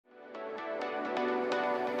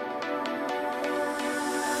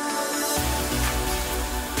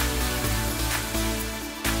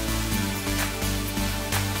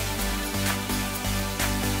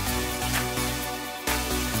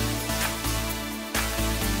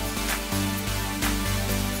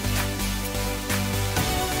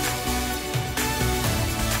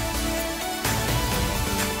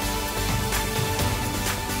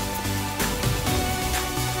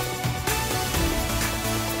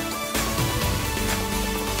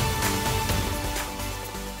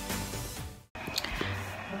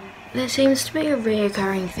There seems to be a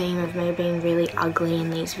reoccurring theme of me being really ugly in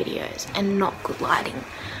these videos and not good lighting.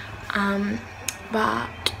 But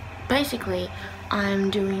basically I'm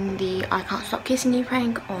doing the I can't stop kissing you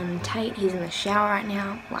prank on Tate. He's in the shower right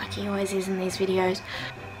now, like he always is in these videos.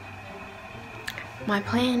 My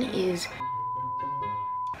plan is,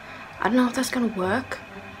 I don't know if that's gonna work.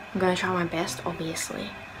 I'm gonna try my best, obviously,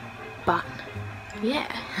 but yeah.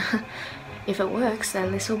 If it works,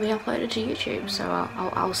 then this will be uploaded to YouTube, so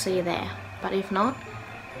I'll see you there. But if not,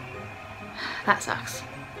 that sucks.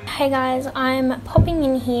 Hey guys, I'm popping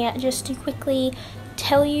in here just to quickly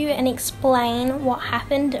tell you and explain what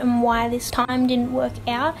happened and why this time didn't work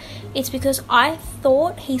out. It's because I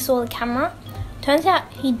thought he saw the camera. Turns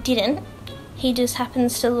out he didn't. He just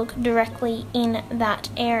happens to look directly in that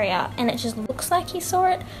area and it just looks like he saw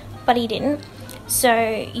it, but he didn't.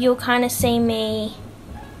 So you'll kind of see me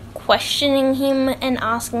questioning him and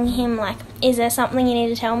asking him, like, is there something you need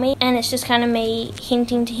to tell me? And it's just kind of me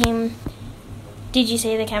hinting to him, did you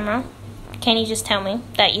see the camera? Can you just tell me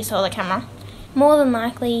that you saw the camera? More than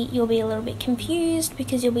likely you'll be a little bit confused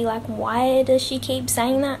because you'll be like, why does she keep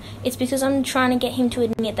saying that? It's because I'm trying to get him to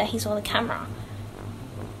admit that he saw the camera,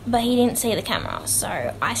 but he didn't see the camera,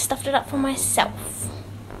 so I stuffed it up for myself.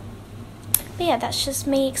 But yeah, that's just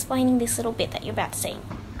me explaining this little bit that you're about to see.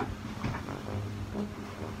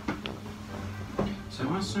 So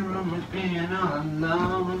what's the wrong with being all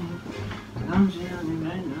alone? I'm the only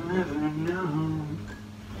man I'll ever know.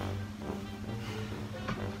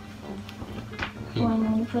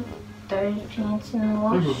 When you put those pants in the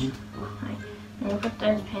wash, when you put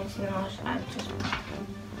those pants in the wash, I just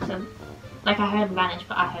said, like, I heard vanish,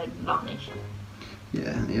 but I heard varnish.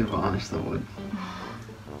 Yeah, you varnish the wood.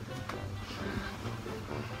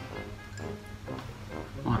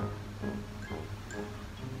 What?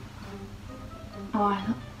 Oh, I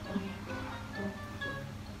thought.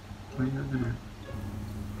 What are you looking at?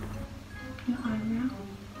 Your eyebrow.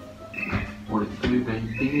 What it do,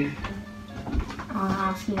 baby? I want to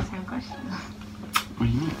ask you the same question. What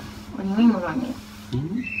do you mean? What do you mean, what do I mean?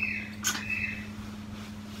 Hmm?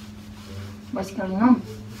 What's going on?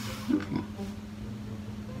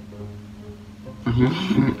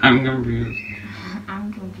 I'm confused.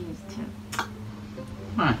 I'm confused too.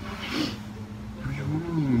 Why? What do you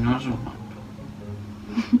mean, nozzle up?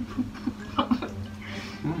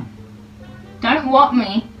 Don't what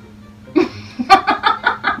me.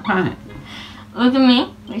 Why? Look at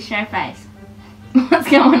me with your face. What's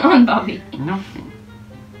going on, Bobby? Nothing.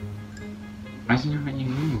 I don't know what you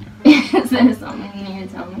mean. Is there something you need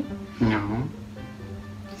to tell me? No.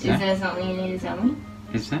 Is there something you need to tell me?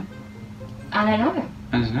 Is that? I don't know.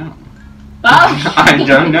 I don't know. Bobby! I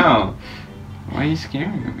don't know. Why are you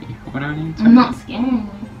scaring me? What are you talking? I'm not scaring you.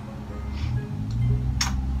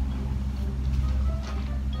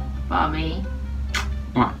 Bobby.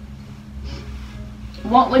 What?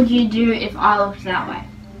 What would you do if I looked that way?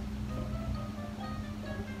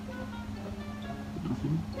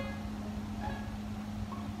 Nothing.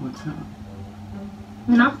 What's that?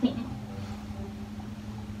 Nothing.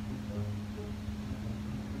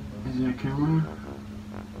 Is there a camera?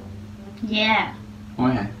 Yeah.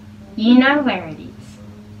 Where? You know where it is.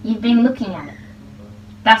 You've been looking at it.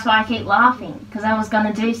 That's why I keep laughing, because I was going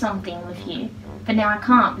to do something with you, but now I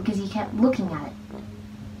can't because you kept looking at it.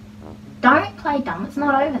 Don't play dumb, it's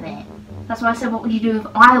not over there. That's why I said, what would you do if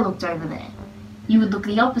I looked over there? You would look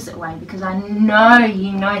the opposite way because I know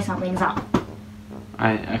you know something's up.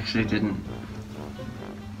 I actually didn't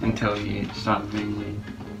until you started being weird.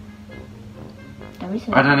 Don't be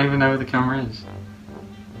silly. I don't even know where the camera is.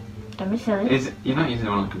 Don't be silly. You're not using it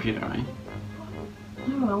on the computer, right?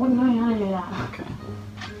 No, I wouldn't know how to do that. Okay.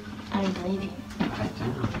 I don't believe you. I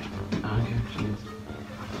don't. Okay, jeez.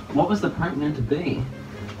 What was the prank meant to be?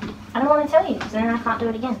 I don't want to tell you because then I can't do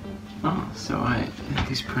it again. Oh, so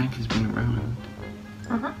this prank has been around.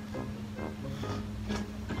 Uh-huh.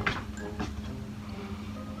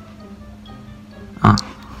 Oh.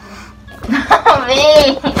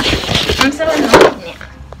 I'm so annoyed now.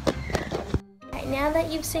 Right, now that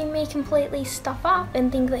you've seen me completely stuff up and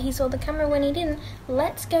think that he saw the camera when he didn't,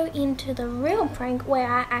 let's go into the real prank where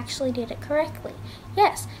I actually did it correctly.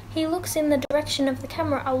 Yes, he looks in the direction of the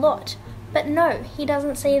camera a lot, but no, he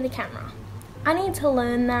doesn't see the camera. I need to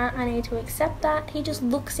learn that, I need to accept that. He just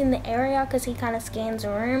looks in the area because he kind of scans the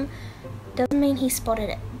room. Doesn't mean he spotted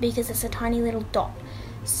it because it's a tiny little dot.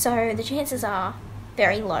 So the chances are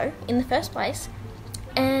very low in the first place.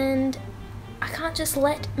 And I can't just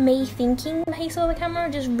let me thinking he saw the camera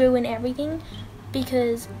just ruin everything,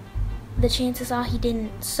 because the chances are he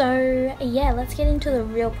didn't. So yeah, let's get into the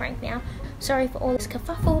real prank now. Sorry for all this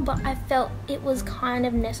kerfuffle, but I felt it was kind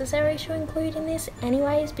of necessary to include in this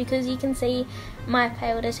anyways, because you can see my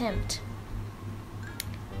failed attempt.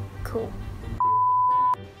 Cool.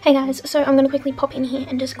 Hey guys, so I'm going to quickly pop in here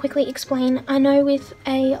and just quickly explain. I know with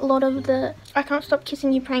a lot of the I can't stop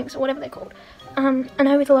kissing you pranks, or whatever they're called, I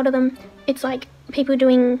know with a lot of them it's like people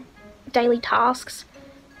doing daily tasks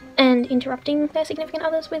and interrupting their significant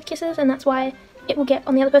others with kisses, and that's why it will get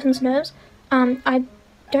on the other person's nerves. I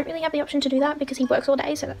don't really have the option to do that because he works all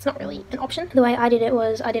day, so that's not really an option. The way I did it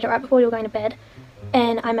was I did it right before we were going to bed,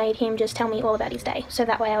 and I made him just tell me all about his day, so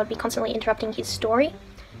that way I would be constantly interrupting his story.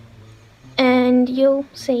 And you'll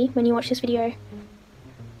see when you watch this video,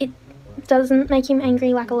 it doesn't make him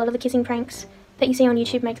angry like a lot of the kissing pranks that you see on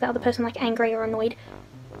YouTube make the other person like angry or annoyed.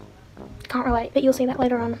 Can't relate, but you'll see that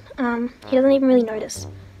later on. He doesn't even really notice.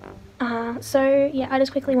 So yeah, I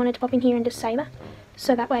just quickly wanted to pop in here and just say that,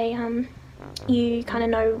 so that way you kind of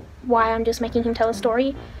know why I'm just making him tell a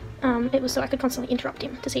story. It was so I could constantly interrupt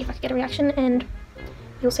him to see if I could get a reaction, and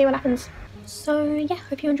you'll see what happens. So yeah,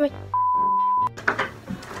 hope you enjoy.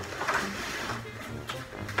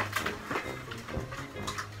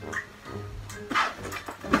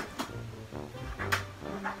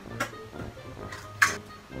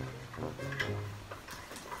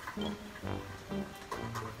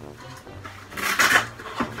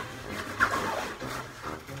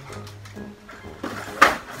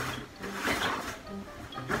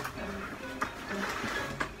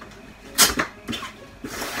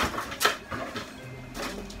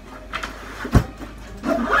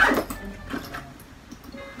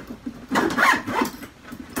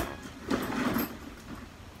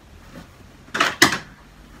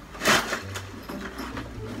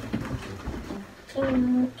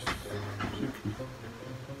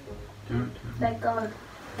 Thank God.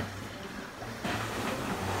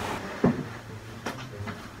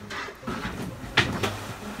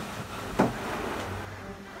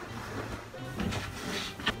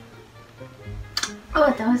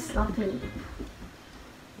 Oh, that was sloppy.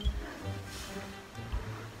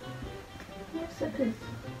 Yes, it is.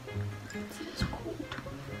 It's cold.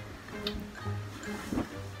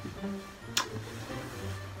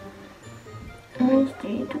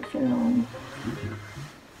 Honestly, it took so long.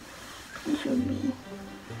 It should be.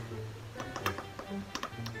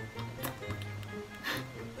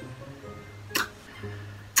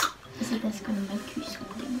 Is it that's gonna make you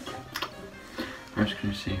something? I was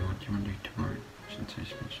gonna say, what do you want to do tomorrow, since I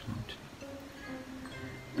spent so long today?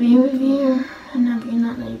 Be with you and have you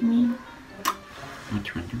not leave me. What do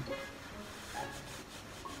you want to do?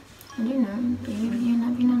 I don't know. Be with you and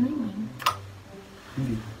have you not leave me.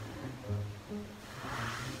 Maybe.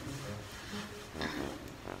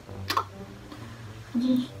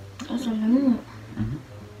 Just alone. Mm-hmm.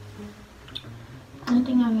 I don't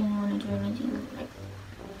think I really want to do anything like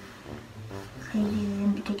crazy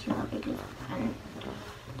in particular because I'm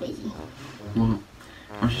lazy. Well,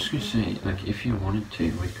 I was just gonna say, like, if you wanted to,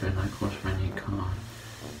 we could like wash around your car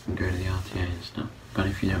and go to the RTA and stuff. But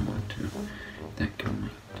if you don't want to, that can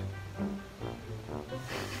wait.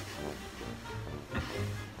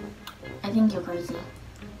 I think you're crazy.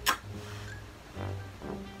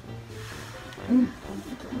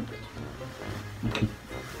 Okay.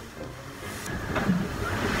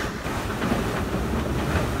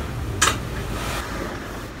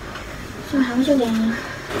 So how was your day?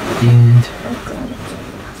 And Oh god,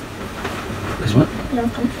 because what? you're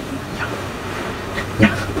uncomfortable.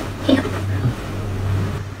 Yeah. Yeah.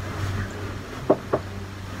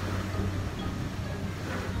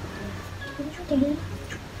 How was your day?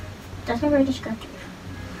 That's not very descriptive.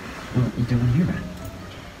 Well, you don't want to hear about it.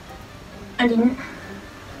 I didn't.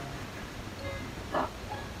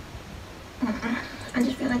 I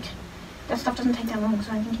just feel like that stuff doesn't take that long,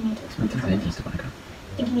 so I think you need to explain it properly. I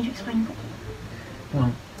think you need to explain it properly.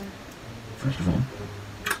 Well, first of all,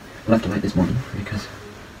 I left late this morning because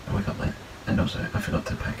I woke up late, and also I forgot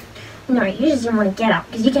to pack. No, you just didn't want to get up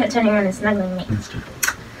because you kept turning around and snuggling me. That's true.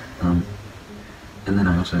 And then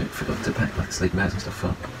I also forgot to pack like sleeping bags and stuff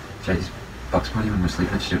for Jay's box party when we're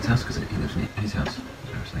sleeping at Stuart's house because he lives in his house. So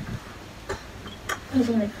I was sleeping. Who's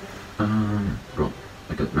he with? Brought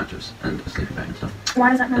like a mattress and a sleeping bag and stuff.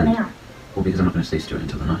 Why does that matter now? Well, because I'm not going to see Stuart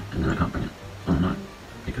until the night, and then I can't bring it on the night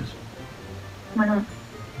because. Why not?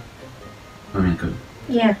 I mean, I could.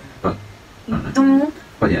 Yeah. But I don't know. Don't.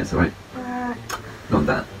 But yeah, so I got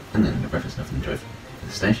that, and then got breakfast and stuff, and drove to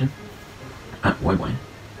the station at Woiwoi.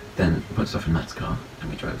 Then put stuff in Matt's car, and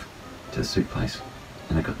we drove to the suit place.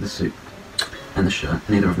 And I got the suit and the shirt.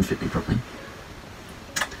 Neither of them fit me properly.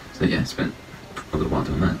 So yeah, spent a little while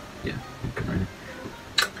doing that. Yeah, good radio.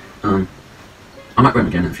 I might wear them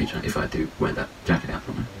again in the future if I do wear that jacket out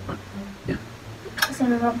somewhere. But yeah.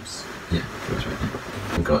 Same as Rob's. Yeah, that's right there.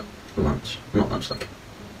 We've got lunch, not lunch, like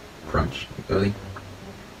brunch, early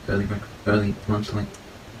lunch, like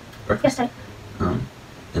breakfast. Yes,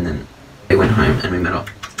 And then we went home and we met up.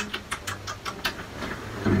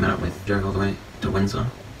 And we met up with Joe all the way to Windsor.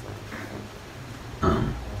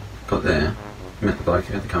 Got there, met the bloke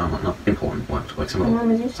who had the car and whatnot. Important work, like some When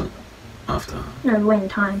was this? some after. No, when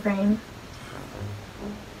time frame?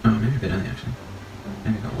 Oh, maybe a bit early actually.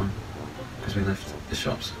 Maybe got one. Because we left the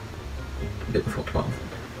shops a bit before 12.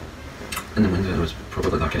 And then Windsor was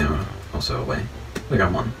probably like an hour or so away. We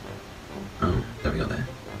got one. That we got there.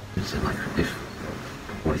 He said like if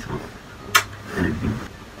what he thought and everything.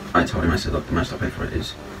 I told him, I said, look, the most I'll pay for it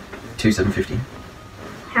is $2,750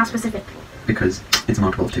 How specific? because it's a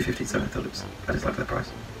multiple of 250, so I thought I just liked that price.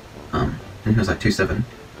 And he was like 2.7.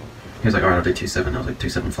 He was like, alright, I'll do 2.7. I was like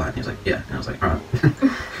 2.7 flat, and he was like, yeah. And I was like, alright.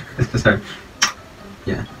 So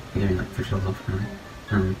yeah, he gave me like $50 off.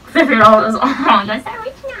 $50. Oh, you're so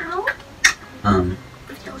rich now.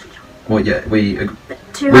 $50 each. Well, yeah, we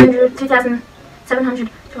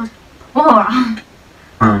 $2,700. Oh.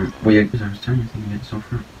 We I was telling you, I think you get this off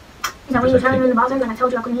front. Is that what you were telling me in the bathroom when I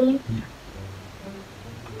told you I couldn't hear you? Yeah.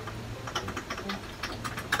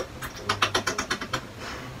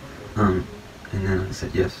 And then I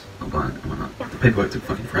said yes, I'll buy it and whatnot. Yeah. The paperwork took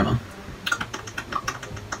fucking forever.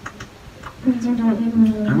 You didn't do it with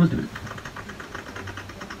me. I was doing it.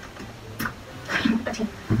 Okay.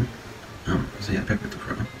 So yeah, the paperwork took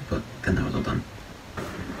forever, but then that was all done.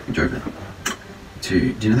 We drove it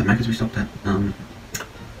to, do you know that Macca's we stopped at? No,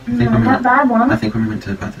 that bad one. I think when we went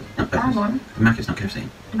to Bath, not Bad one. the Macca's, not KFC.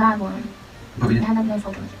 The bad one. But we It did, had like no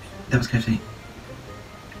salt on it. that was KFC.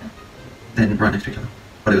 They're right next to each other.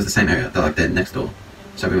 But it was the same area, they're like they're next door.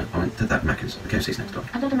 So I went to that Macca's, the KFC's next door.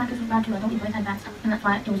 I thought the Macca's was bad too. I thought we both had bad stuff. And that's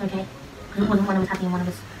why it was okay. Because it wasn't one of us happy and one of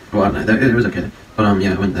us. Well, I don't know, it was okay. But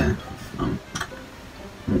yeah, I went there.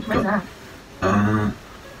 Where's that?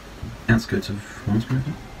 Outskirts of Hornsby, I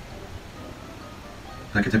think.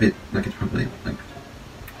 Like it's a bit, like it's probably like,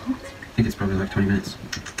 I think it's probably like 20 minutes.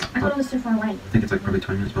 I thought it was so far away. I think it's like probably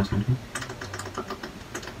 20 minutes past Hornsby. What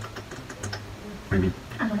do you mean?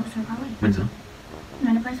 I thought it was so far away. Windsor?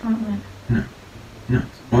 No, the place where we went. No. No.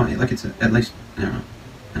 Well, like it's at least an hour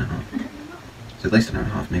and a half. I don't remember. It's at least an hour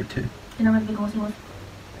and a half, maybe 2. Do you know where the big horsey was?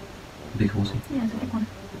 Big horsey. Yeah, it's a big one.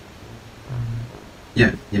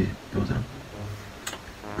 Yeah, it was that.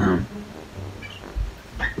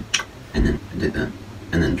 And then I did that,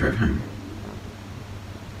 and then drove home.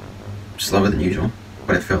 Slower than usual,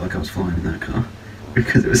 but it felt like I was flying in that car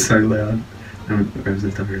because it was so loud. And the revs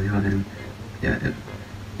and stuff really high, and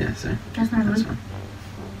so That's not that's good.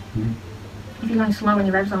 fine. If you're going slow and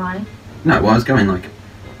your revs are high. No, well, I was going like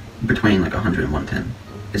between like 100 and 110.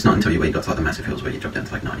 It's not until you got to like the massive hills where you drop down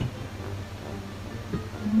to like 90.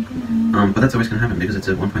 But that's always going to happen because it's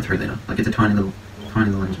a 1.3 litre. Like it's a tiny little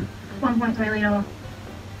engine. 1.3 litre.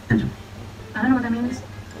 Engine. I don't know what that means.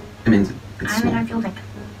 It means it's I small. don't fuel tank.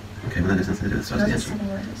 Okay, well that has nothing to do with the size of the Those are engine.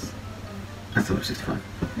 7 litres. I thought it was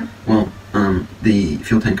 65. No. Well, the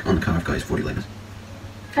fuel tank on the car I've got is 40 litres.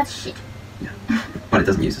 That's shit. Yeah. But it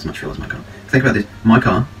doesn't use as much fuel as my car. Think about this. My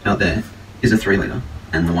car out there is a 3 litre,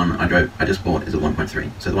 and the one I just bought is a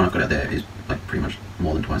 1.3. So the one I've got out there is like pretty much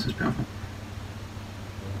more than twice as powerful.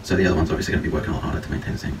 So the other one's obviously going to be working a lot harder to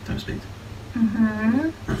maintain the same type of speeds.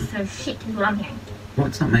 So shit is what I'm hearing. Well,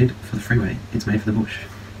 it's not made for the freeway. It's made for the bush.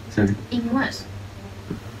 So Even worse.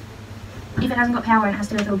 If it hasn't got power and it has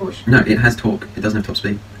to go through a bush. no, it has torque. It doesn't have top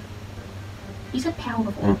speed. You said power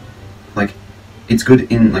before. Well, like it's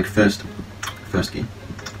good in like first gear.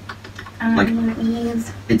 Like-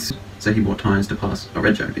 Years. It's so he bought tyres to pass a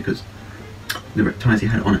red Joe because the tyres he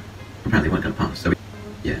had on it apparently weren't going to pass. So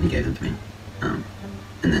and he gave them to me.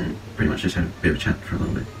 And then pretty much just had a bit of a chat for a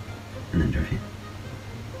little bit, and then drove here.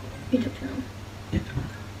 You took too long. Yeah, tomorrow.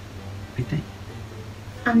 Big day.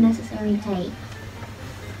 Unnecessary tape.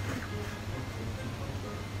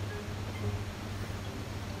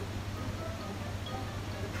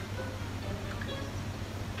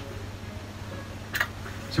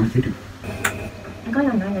 So what do you do? I'm going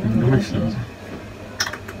on Nice.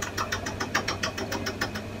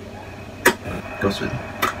 Gosford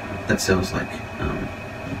that sells like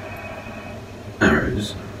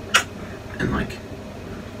arrows and like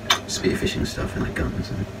spearfishing stuff and like guns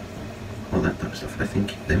and all that type of stuff. I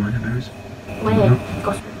think they might have arrows. Where?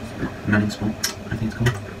 Gospel. Manning Sport, I think it's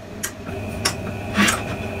called.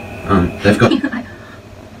 They've got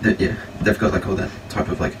they've got like all that type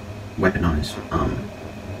of like weaponized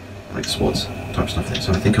like sports type stuff there,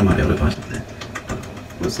 so I think I might be able to buy stuff there. But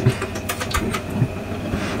we'll see.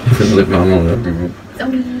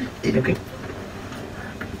 Okay.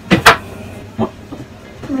 What?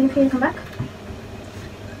 I'm waiting for you to come back.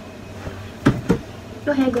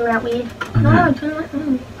 Your hair grew out weird. I know. No, turn the light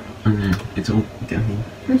on. I know. It's all down here.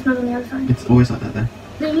 And it's not on the other side. It's always like that though.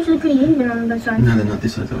 They're usually pretty even on both sides. No, they're not.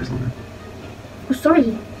 This side's always longer. Oh,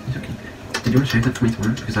 sorry. It's okay. Did you want to shave that for me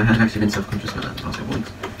tomorrow? Because I had actually been self-conscious about that the past couple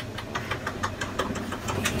weeks.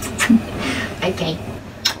 Okay.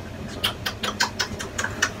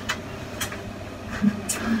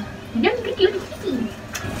 Don't get you sticky.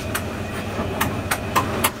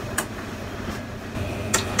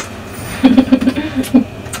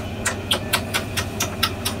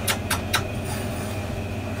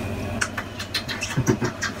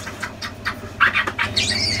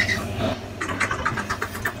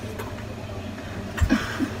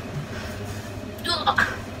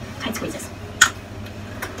 Tight squeezes.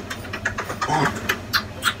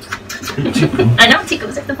 I know,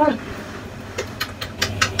 tickles at the point.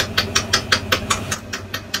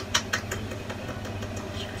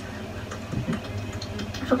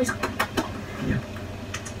 Yeah.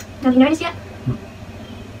 Have you noticed yet?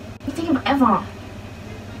 It's taking forever.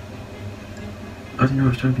 I didn't know I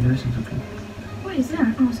was trying to be noticing something. What is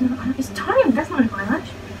that? Oh, it's not an eyelash. It's tiny. That's not an eyelash.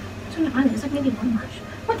 It's not an eyelash. It's like maybe one lash.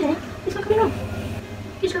 What the heck? It's not coming off.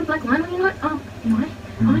 You just got a black line on your nose? Oh, why?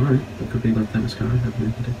 Alright, it could be like that mascara I have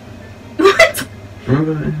in there. What?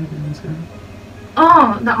 Remember I had the mascara?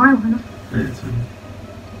 Oh, the eyeliner. Yeah, it's fine.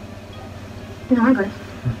 No, I got it.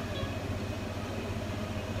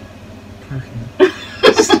 Okay.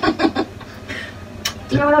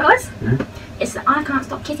 Do you know what it was? Yeah? It's the I can't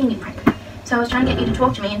stop kissing you prank. So I was trying to get you to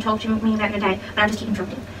talk to me and talk to me about your day, but I just keep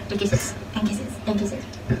interrupting with kisses and kisses and kisses.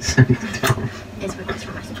 It's dumb. It's request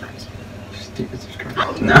from my subscribers. Stupid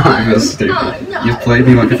subscriber. No, I feel stupid. No. You've played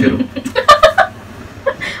me like a fiddle.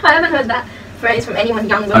 I haven't heard that phrase from anyone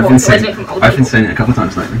young before. I've been It's always saying been from old I've been people. saying it a couple of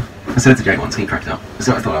times lately. I said it to Jake once and he cracked up.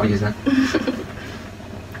 So I thought I would use that.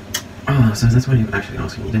 Oh, so that's why you were actually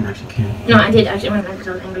asking. You didn't actually care. No, I did actually want to know because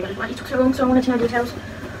I was angry. I was like, it took so long, so I wanted to know details.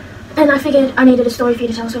 And I figured I needed a story for you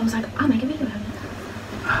to tell, so I was like, I'll make a video about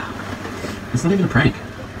it. It's not even a prank.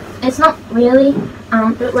 It's not really,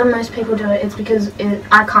 but when most people do it, it's because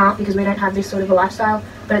I can't because we don't have this sort of a lifestyle,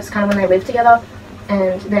 but it's kind of when they live together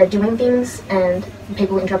and they're doing things and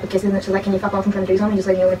people interrupt with kisses and it's just like, can you fuck off, I'm trying to do something, just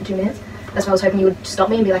leave me alone for 2 minutes. That's why I was hoping you would stop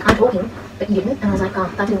me and be like, I'm talking, but you didn't, and I was like, oh,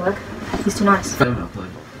 that didn't work. He's too nice. Photo upload.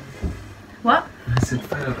 What? I said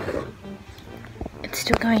photo upload. It's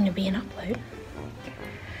still going to be an upload.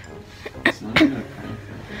 It's not even a prank.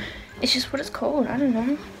 It's just what it's called, I don't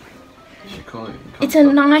know. You should call it. It's a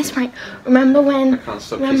nice prank. Remember I when... can't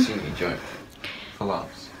stop kissing you joke. For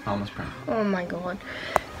laughs. Harmless prank. Oh my god.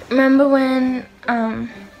 Remember when, oh,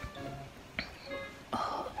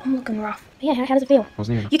 I'm looking rough. Yeah, how does it feel?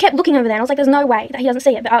 Wasn't even. You kept looking over there and I was like, there's no way that he doesn't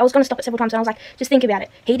see it. But I was going to stop it several times and I was like, just think about it.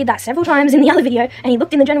 He did that several times in the other video and he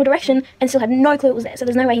looked in the general direction and still had no clue it was there. So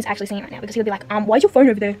there's no way he's actually seeing it right now because he'll be like, why's your phone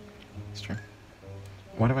over there? It's true.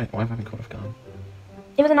 Why have I been caught off guard?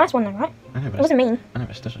 It was a nice one though, right? I know, but It wasn't mean. I know, but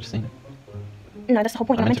I still should have seen it. No, that's the whole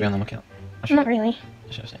point. I You're meant meant to be on the lookout. Not really.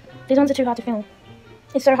 I should have seen it. These ones are too hard to film.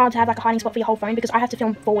 It's so hard to have like a hiding spot for your whole phone because I have to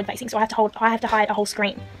film forward facing, so I have to hide a whole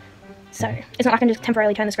screen. So it's not like I can just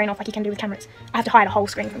temporarily turn the screen off like you can do with cameras. I have to hide a whole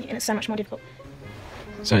screen from you and it's so much more difficult.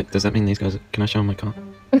 So does that mean these guys? Can I show them my car?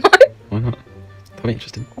 No, Why not? They'll be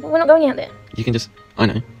interested. we're not going out there. You can just. I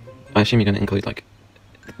know. I assume you're going to include like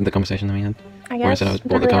the conversation that we had. I Where I guess. said I was Don't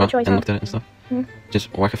bought the really have car a choice, and huh? looked at it and stuff. Hmm.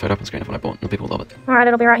 Just whack a photo up on screen of what I bought, and the people will love it. Alright,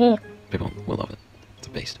 it'll be right here. People will love it. It's a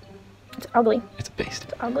beast. It's ugly. It's a beast.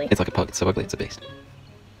 It's ugly. It's like a pug. It's so ugly. It's a beast.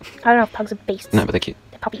 I don't know if pugs are beasts. No, but they're cute.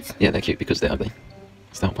 They're puppies. Yeah, they're cute because they're ugly.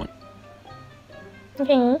 That's the whole point.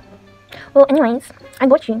 Okay. Well, anyways, I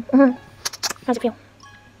got you. How's it feel?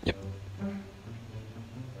 Yep.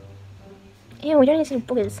 Ew, we don't need to see the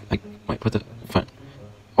boogers. Like, wait, put the phone.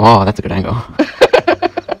 Oh, that's a good angle.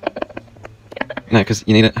 No, because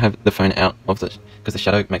you need to have the phone out of the... Because the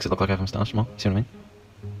shadow makes it look like I have a moustache more. See what I mean?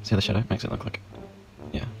 See how the shadow makes it look like...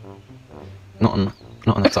 Yeah. Not on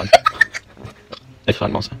that side. This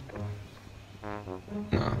side more so.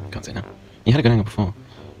 No, can't see now. You had a good angle before.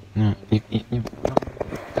 No, you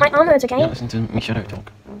My arm hurts, okay? yeah, listen to me shadow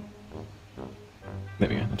talk. There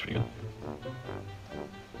we go, that's pretty good.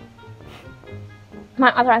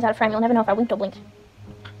 My other eye's out of frame. You'll never know if I winked or blinked.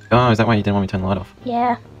 Oh, is that why you didn't want me to turn the light off?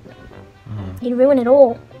 Yeah. Oh. You'd ruin it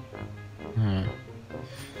all. Oh,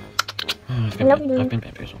 I love you. I've been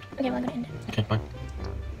bamboozled. Okay, well, I'm gonna end it. Okay, bye.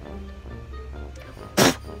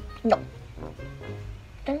 No.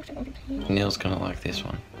 Don't look at me, please. Neil's gonna like this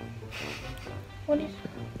one. What is...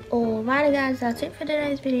 Alrighty guys, that's it for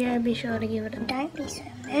today's video. Be sure to give it a... Don't be so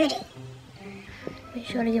moody. Be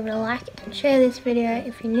sure to give it a like and share this video.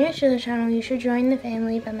 If you're new to the channel, you should join the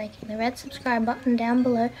family by making the red subscribe button down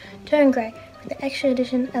below turn grey with the extra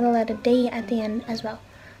addition of the letter D at the end as well.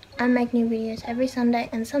 I make new videos every Sunday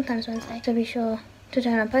and sometimes Wednesday, so be sure to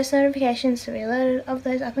turn on post notifications to be alerted of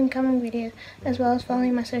those up and coming videos, as well as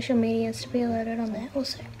following my social medias to be alerted on there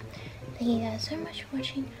also. Thank you guys so much for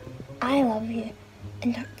watching. I love you,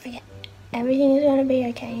 and don't forget, everything is going to be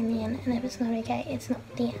okay in the end, and if it's not okay, it's not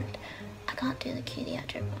the end. I can't do the cue the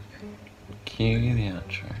outro button. Cue the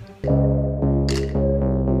outro.